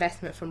 broader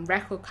investment from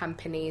record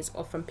companies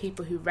or from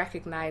people who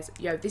recognize,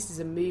 this is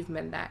a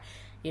movement that,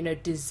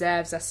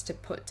 deserves us to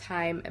put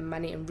time and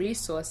money and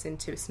resource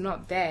into. It's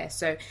not there.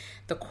 So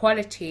the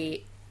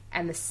quality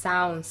and the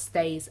sound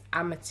stays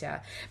amateur.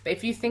 But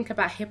if you think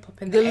about hip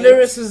hop and the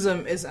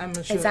lyricism is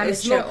amateur. It's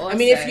amateur not, also. I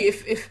mean,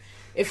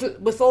 if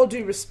with all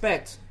due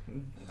respect,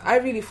 I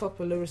really fuck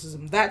with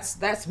lyricism.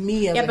 That's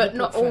me as a but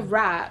not all fan.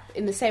 rap.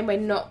 In the same way,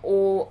 not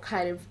all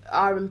kind of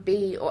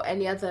R&B or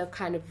any other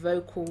kind of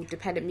vocal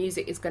dependent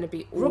music is going to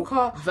be all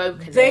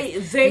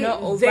vocalist.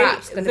 Not all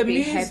rap's going to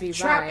be heavy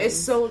trap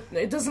rhymes.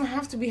 It doesn't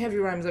have to be heavy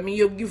rhymes. I mean,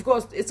 you've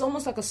got, it's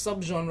almost like a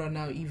subgenre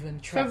now. Even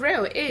trap. For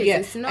real, it is. Yeah.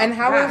 It's not and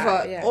however,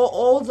 rap, yeah.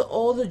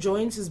 all the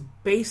joints is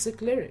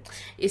basic lyrics.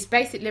 It's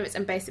basic lyrics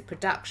and basic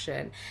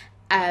production.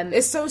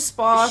 It's so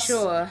sparse.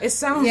 Sure. It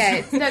sounds.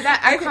 Yeah. No,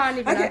 that I can't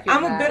even.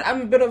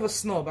 I'm a bit of a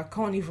snob. I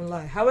can't even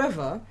lie.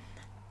 However,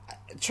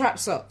 trap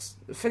sucks.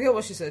 Forget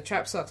what she said.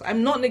 Trap sucks.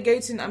 I'm not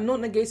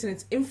negating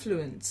its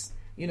influence.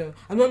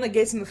 I'm not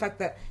negating the fact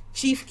that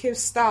Chief Keef's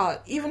style,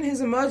 even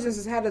his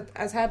emergence,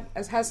 has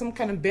had some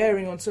kind of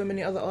bearing on so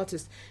many other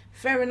artists.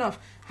 Fair enough.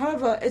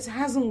 However, it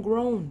hasn't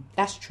grown.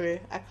 That's true.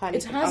 I can't.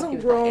 It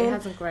hasn't grown. It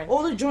hasn't grown.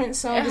 All the joints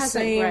sound the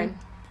same. Grown.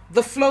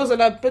 The flows are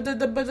like...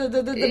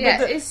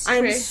 it's true.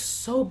 I'm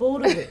so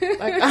bored of it.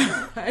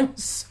 I'm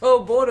so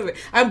bored of it.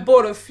 I'm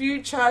bored of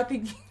Future. I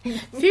think...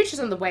 Future's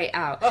on the way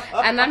out.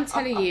 And I'm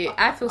telling you,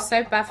 I feel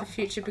so bad for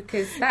Future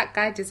because that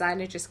guy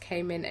Designer just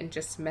came in and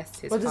just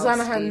messed his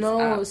Designer had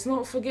up. It's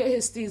not forget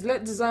his steez.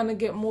 Let Designer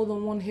get more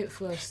than one hit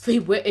first.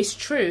 It's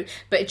true,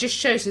 but it just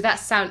shows you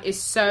that sound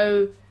is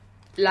so...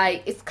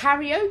 it's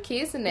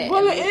karaoke, isn't it?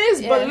 Well, it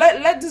is, but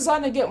let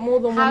Designer get more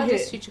than one hit. How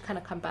does Future kind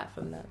of come back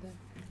from that, then?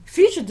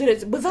 Future did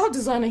it without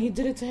Designer. He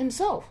did it to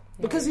himself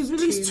because he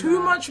released too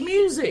much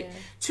music. Yeah.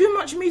 Too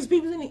much music.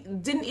 People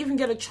didn't even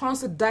get a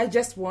chance to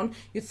digest one.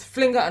 You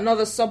fling out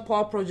another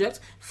subpar project.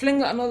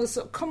 Fling out another.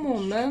 Come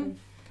on, man.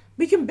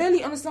 We can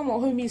barely understand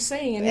what homie's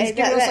saying, and he's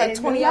giving us like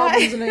 20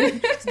 albums in a year.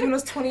 He's giving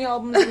us 20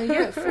 albums in a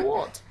year for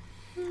what?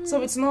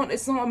 So it's not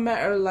a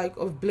matter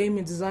of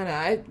blaming Designer.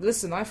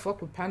 I fuck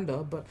with Panda,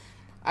 but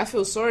I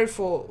feel sorry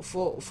for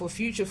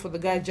Future, for the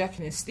guy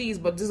jacking his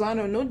steez, but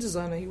Designer,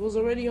 he was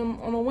already on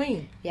a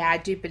wane. Yeah, I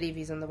do believe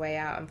he's on the way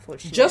out,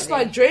 unfortunately. Just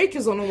like Drake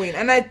is on a wane.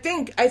 And I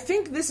think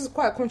this is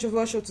quite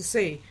controversial to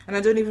say, and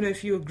I don't even know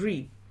if you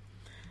agree.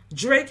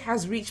 Drake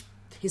has reached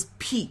his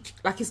peak,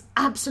 like his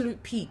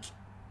absolute peak,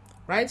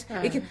 right?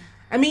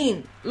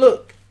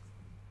 Look,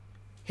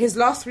 his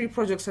last 3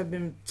 projects have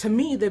been, to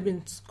me, they've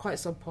been quite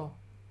subpar.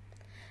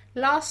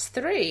 Last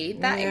 3?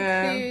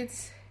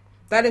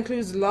 That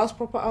includes the last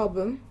proper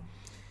album,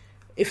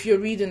 if you're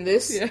reading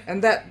this,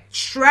 and that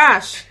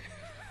trash.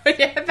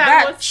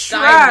 that was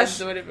trash.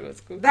 Whatever it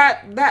was called.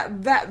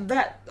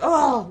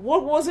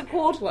 What was it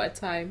called? What a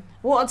Time.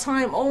 What a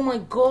Time. Oh my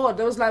God,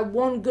 there was like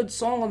one good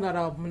song on that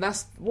album.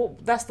 That's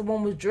the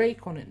one with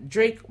Drake on it.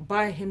 Drake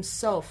by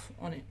himself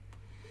on it.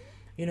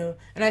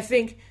 And I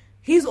think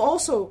he's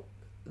also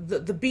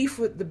the beef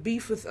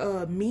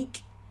with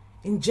Meek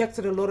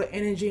injected a lot of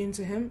energy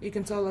into him. You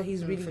can tell that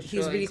he's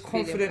really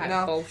confident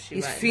now.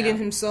 He's feeling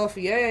himself.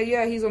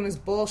 Yeah. He's on his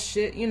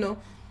bullshit,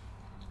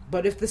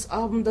 But if this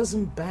album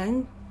doesn't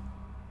bang,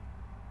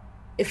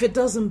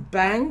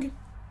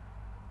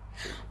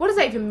 what does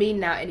that even mean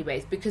now,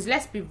 anyways? Because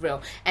let's be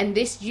real, and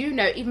this,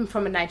 even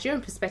from a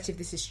Nigerian perspective,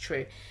 this is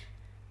true.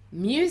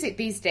 Music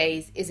these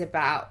days is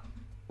about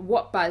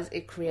what buzz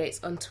it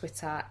creates on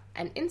Twitter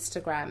and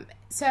Instagram.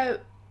 So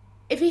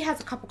if he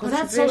has a couple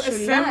controversial that's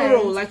so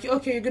ephemeral. lines, you're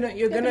gonna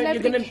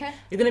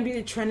be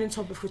the trending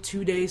topic for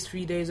 2 days,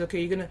 3 days.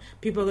 Okay,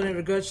 people are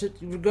gonna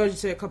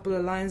regurgitate a couple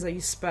of lines that you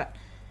spat.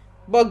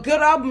 But a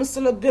good album is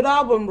still a good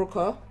album,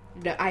 Ruka.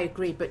 No, I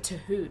agree, but to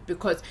who?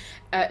 Because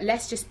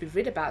let's just be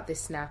real about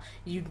this now.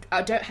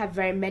 I don't have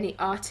very many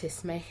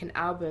artists making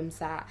albums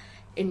that,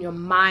 in your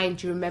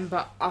mind, you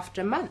remember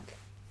after a month.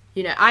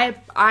 You know, I'm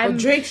but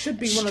Drake should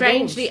be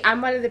strangely, one of those.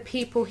 I'm one of the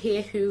people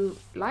here who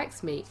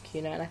likes Meek,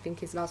 you know, and I think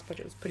his last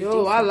project was pretty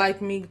Yo, decent. I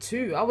like Meek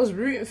too. I was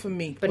rooting for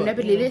Meek, but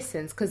nobody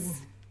listens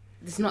because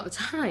it's not the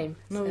time.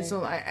 No, so. it's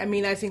not. I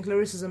mean, I think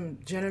lyricism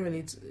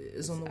generally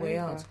is on the way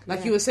over, out.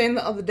 Like you were saying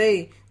the other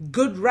day,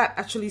 good rap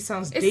actually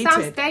sounds dated. It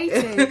sounds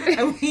dated.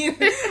 I mean,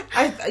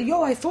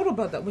 I thought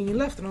about that when you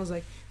left, and I was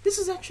like, this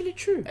is actually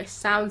true. It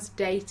sounds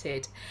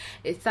dated.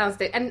 It sounds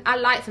dated. And I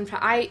like some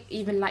I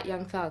even like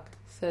Young Thug,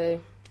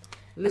 so...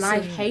 Listen,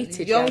 and I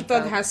hated Young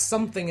Thug has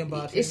something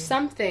about him. It's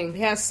something.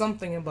 He has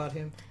something about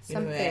him.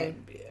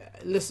 Something.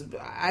 Listen,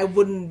 I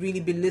wouldn't really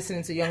be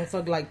listening to Young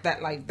Thug like that.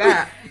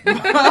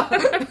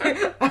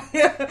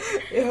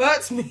 It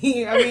hurts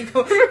me. I mean,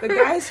 the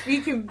guy's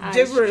speaking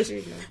gibberish,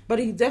 but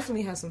he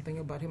definitely has something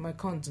about him. I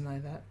can't deny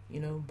that, you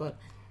know. But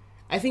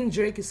I think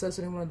Drake is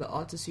certainly one of the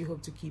artists you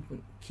hope to keep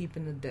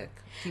on deck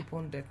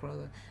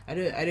rather. I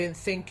don't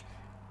think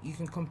you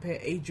can compare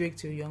a Drake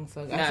to a Young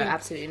Thug. No,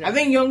 absolutely not. I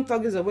think Young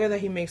Thug is aware that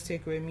he makes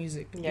takeaway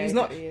music. Yeah, he's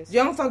not. He is.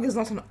 Young Thug is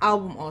not an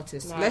album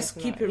artist. No, Let's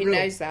keep it real. He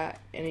knows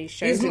that, and he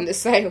shows in the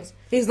sales.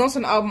 He's not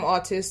an album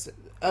artist.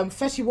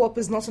 Fetty Wap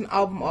is not an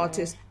album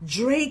artist.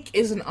 Drake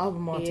is an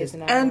album artist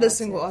and a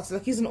single artist.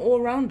 Like, he's an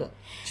all rounder.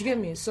 Do you get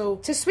me? So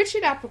to switch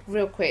it up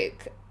real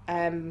quick,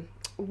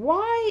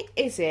 why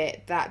is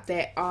it that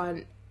there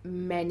aren't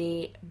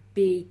many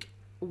big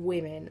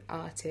women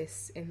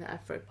artists in the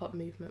Afro-pop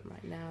movement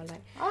right now?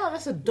 Like,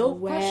 that's a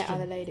dope question. Where are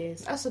the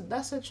ladies?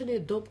 That's actually a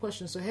dope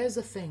question. So here's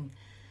the thing.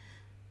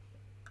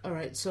 All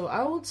right, so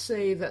I would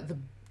say that the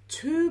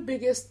two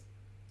biggest,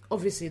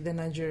 obviously they're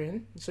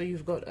Nigerian. So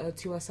you've got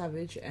Tiwa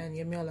Savage and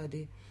Yemi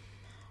Alade.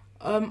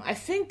 I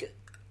think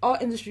our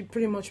industry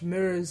pretty much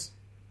mirrors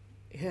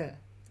here,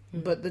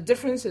 but the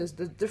difference is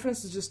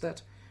just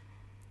that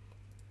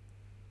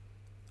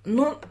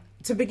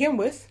to begin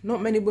with, not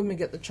many women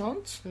get the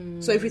chance.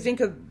 So if you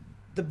think of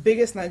the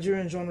biggest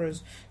Nigerian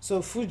genres,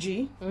 so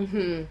Fuji,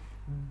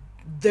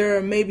 there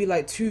are maybe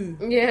like two.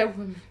 Yeah.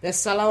 There's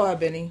Salawa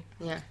Abeni.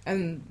 Yeah.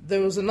 And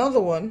there was another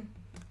one,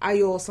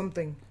 Ayo or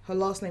something. Her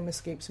last name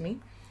escapes me.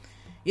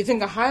 You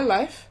think of High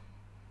Life,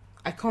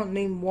 I can't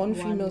name one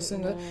female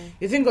singer. No.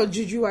 You think of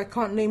Juju, I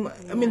can't name...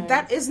 I mean,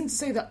 that isn't to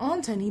say there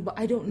aren't any, but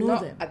I don't know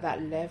them. Not at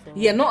that level.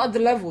 Yeah, not at the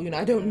level,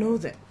 I don't know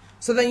them.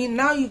 So then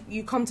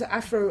you come to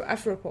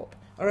Afro-pop.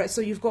 All right,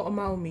 so you've got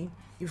Amaomi,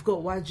 you've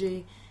got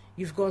YJ,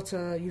 you've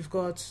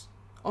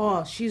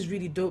got she's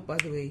really dope, by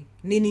the way.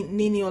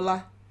 Nini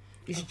Ola,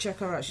 you should check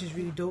her out. She's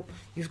really dope.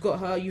 You've got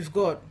her. You've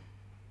got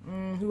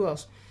who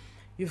else?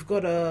 You've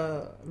got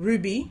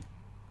Ruby.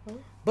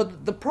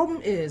 But the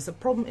problem is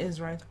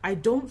right. I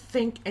don't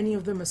think any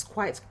of them has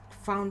quite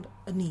found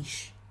a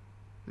niche.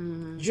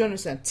 Do you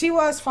understand?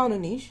 Tiwa has found a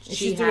niche. And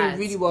she's doing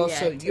really well. Yeah,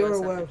 so you're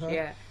aware of her.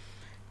 Yeah.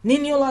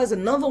 Nini Ola is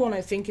another one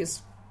I think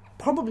is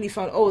probably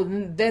found. Oh,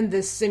 then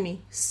there's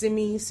Simi.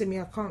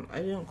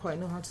 I don't quite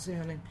know how to say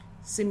her name.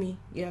 Simi.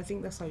 Yeah, I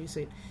think that's how you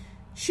say it.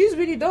 She's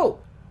really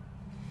dope.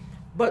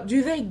 But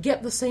do they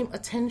get the same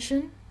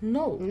attention?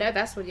 No. No,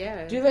 that's what.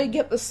 Yeah. Do they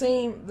get the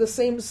same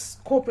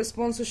corporate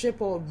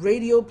sponsorship or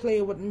radio play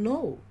or what?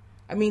 No.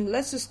 I mean,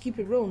 let's just keep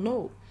it real.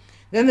 No.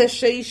 Then there's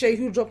Shay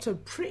who dropped a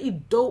pretty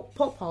dope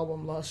pop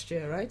album last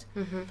year, right?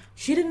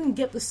 She didn't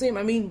get the same.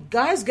 I mean,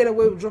 guys get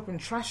away with dropping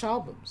trash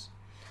albums.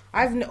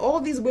 All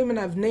these women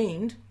I've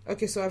named.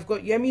 Okay, so I've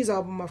got Yemi's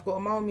album, I've got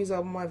Amaomi's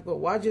album, I've got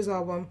Waja's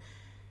album,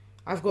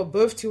 I've got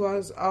both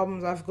Tiwa's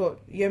albums, I've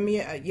got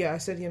Yemi. I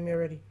said Yemi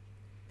already.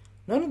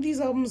 None of these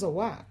albums are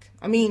whack.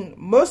 I mean,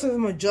 most of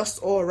them are just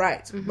all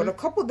right, but a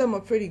couple of them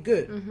are pretty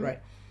good, right?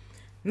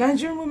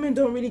 Nigerian women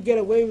don't really get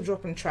away with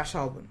dropping trash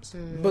albums,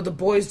 but the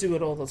boys do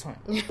it all the time.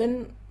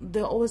 Then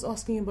they're always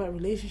asking about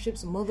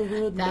relationships,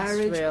 motherhood,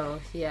 marriage. That's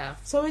real, yeah.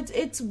 So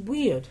it's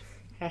weird.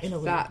 In a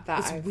way.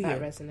 It's weird.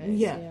 That resonates.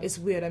 Yeah, it's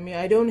weird. I mean,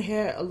 I don't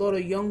hear a lot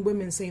of young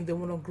women saying they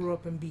want to grow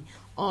up and be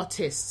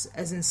artists,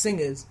 as in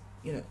singers.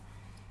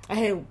 I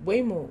hear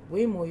way more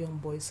young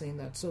boys saying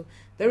that. So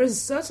there is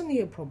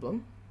certainly a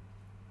problem.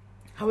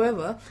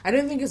 However, I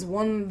don't think it's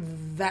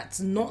one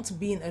that's not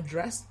being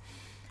addressed,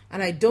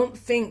 and I don't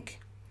think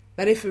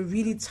that if a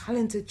really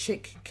talented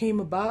chick came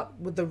about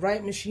with the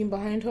right machine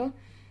behind her,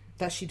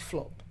 that she'd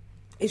flop.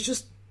 It's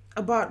just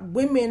about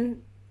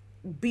women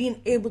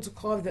being able to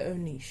carve their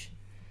own niche.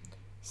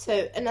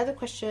 So another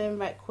question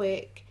right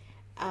quick.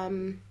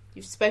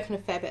 You've spoken a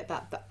fair bit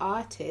about the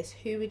artist.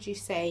 Who would you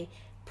say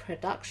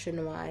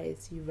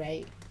production-wise you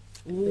rate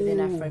within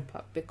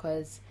Afropop?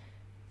 Because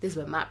this is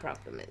what my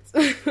problem is.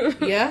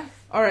 Yeah?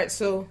 Alright,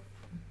 so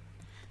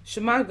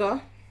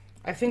Chamaga.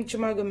 I think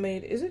Chamaga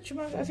made... Is it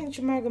Chamaga? I think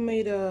Chamaga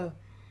made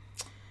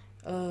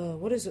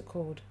what is it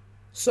called?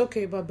 Soke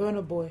by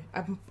Burna Boy.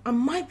 I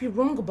might be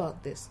wrong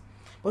about this.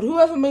 But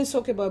whoever made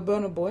Soke by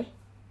Burna Boy,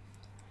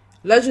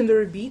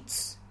 Legendary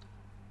Beats,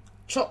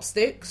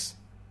 Chopsticks,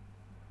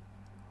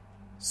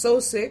 So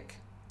Sick.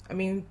 I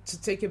mean,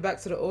 to take it back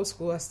to the old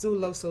school, I still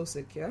love So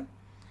Sick, yeah?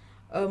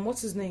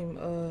 What's his name?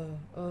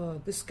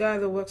 This guy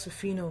that works for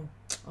Fino.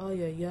 Oh,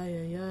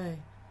 yeah.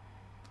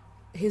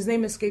 His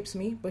name escapes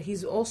me, but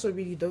he's also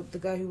really dope, the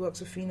guy who works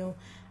for Fino.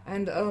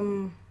 And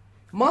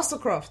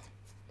Mastercraft.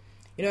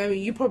 You know what I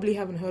mean? You probably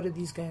haven't heard of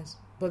these guys,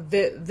 but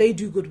they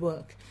do good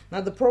work.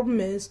 Now, the problem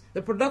is,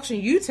 the production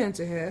you tend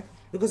to hear,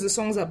 because the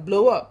songs that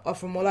blow up are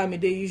from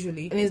Olamide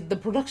usually, and the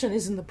production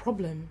isn't the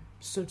problem,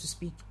 so to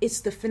speak.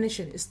 It's the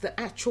finishing. It's the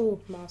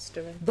actual...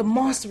 The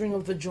mastering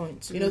of the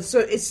joint. You know, so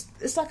it's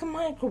like a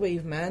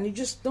microwave, man. You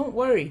just, don't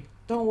worry.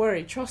 Don't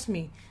worry. Trust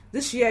me.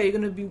 This year, you're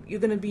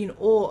gonna be in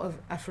awe of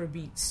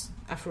Afrobeats,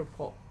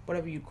 Afropop,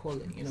 whatever you call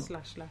it, you know.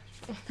 Slash.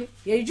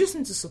 Yeah, you just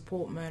need to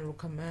support, man.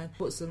 Roka, man.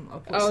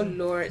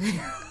 Lord.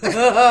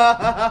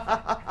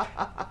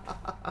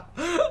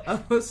 I'll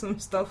put some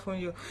stuff on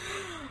you.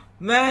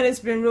 Man, it's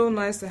been real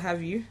nice to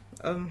have you.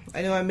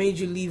 I know I made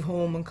you leave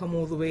home and come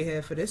all the way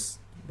here for this,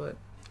 but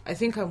I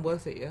think I'm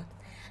worth it, yeah?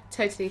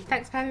 Totally.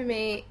 Thanks for having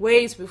me.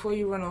 Wait, before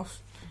you run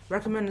off,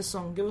 recommend a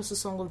song. Give us a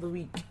song of the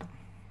week.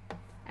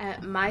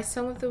 My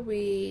song of the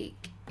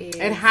week is...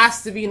 It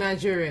has to be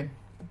Nigerian.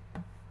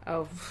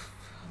 Oh,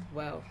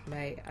 well,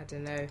 mate, I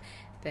don't know.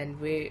 Then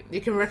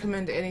You can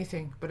recommend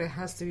anything, but it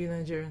has to be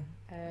Nigerian.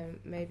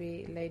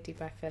 Maybe Lady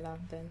by Fela,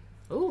 then.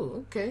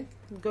 Oh, okay.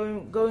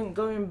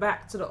 Going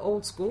back to the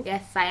old school.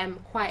 Yes, I am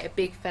quite a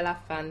big Fela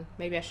fan.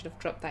 Maybe I should have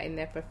dropped that in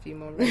there for a few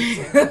more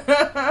reasons.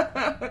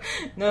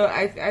 No,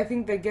 I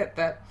think they get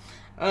that.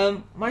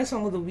 My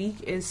song of the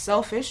week is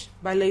Selfish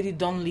by Lady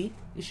Donli.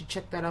 You should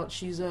check that out.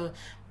 She's a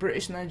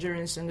British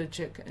Nigerian singer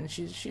chick, and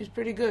she's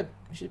pretty good.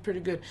 She's pretty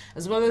good.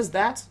 As well as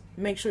that,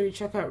 make sure you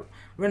check out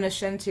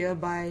Renascentia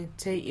by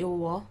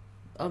Iwar.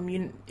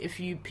 If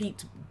you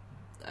peeped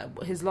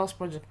his last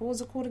project, what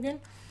was it called again?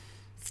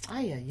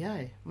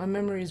 Ay. My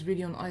memory is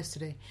really on ice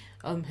today.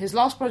 His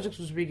last project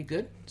was really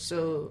good.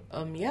 So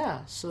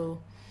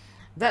so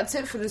that's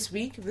it for this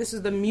week. This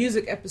is the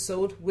music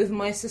episode with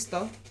my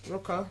sister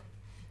Roka.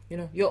 You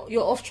know,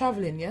 you're off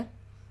traveling, yeah?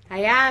 I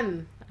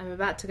am. I'm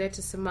about to go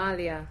to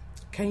Somalia.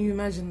 Can you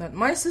imagine that?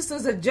 My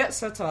sister's a jet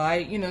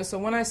setter. So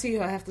when I see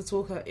her, I have to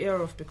talk her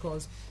ear off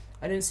because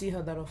I didn't see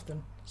her that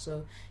often.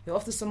 So you're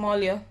off to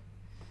Somalia.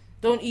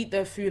 Don't eat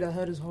their food. I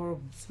heard it's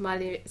horrible.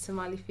 Somali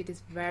food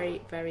is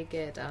very, very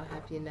good. I'll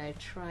have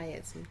try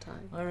it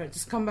sometime. All right,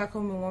 just come back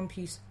home in one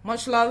piece.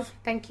 Much love.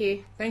 Thank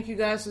you. Thank you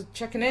guys for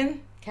checking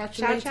in. Catch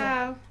you later.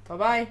 Ciao.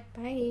 Bye-bye.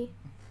 Bye.